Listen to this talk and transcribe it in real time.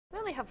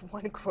only have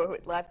one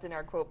quote left in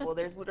our quote pool.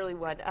 There's literally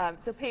one.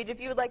 So Paige, if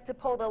you would like to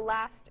pull the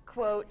last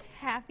quote.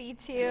 Happy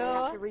to. You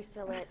have to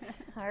refill it.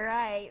 All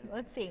right,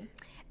 let's see.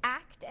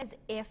 Act as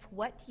if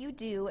what you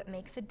do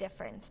makes a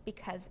difference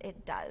because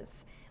it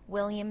does.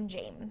 William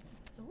James.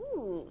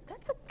 Ooh,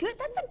 that's a good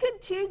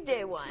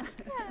Tuesday one.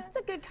 Yeah, that's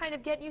a good kind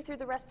of getting you through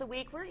the rest of the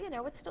week. We're,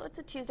 it's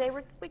a Tuesday.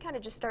 We kind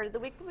of just started the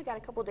week, but we got a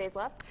couple days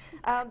left.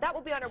 That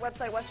will be on our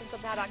website,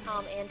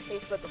 westernstuffnow.com, and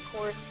Facebook, of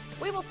course.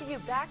 We will see you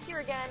back here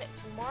again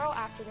tomorrow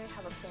afternoon.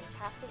 Have a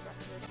fantastic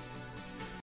rest of your day.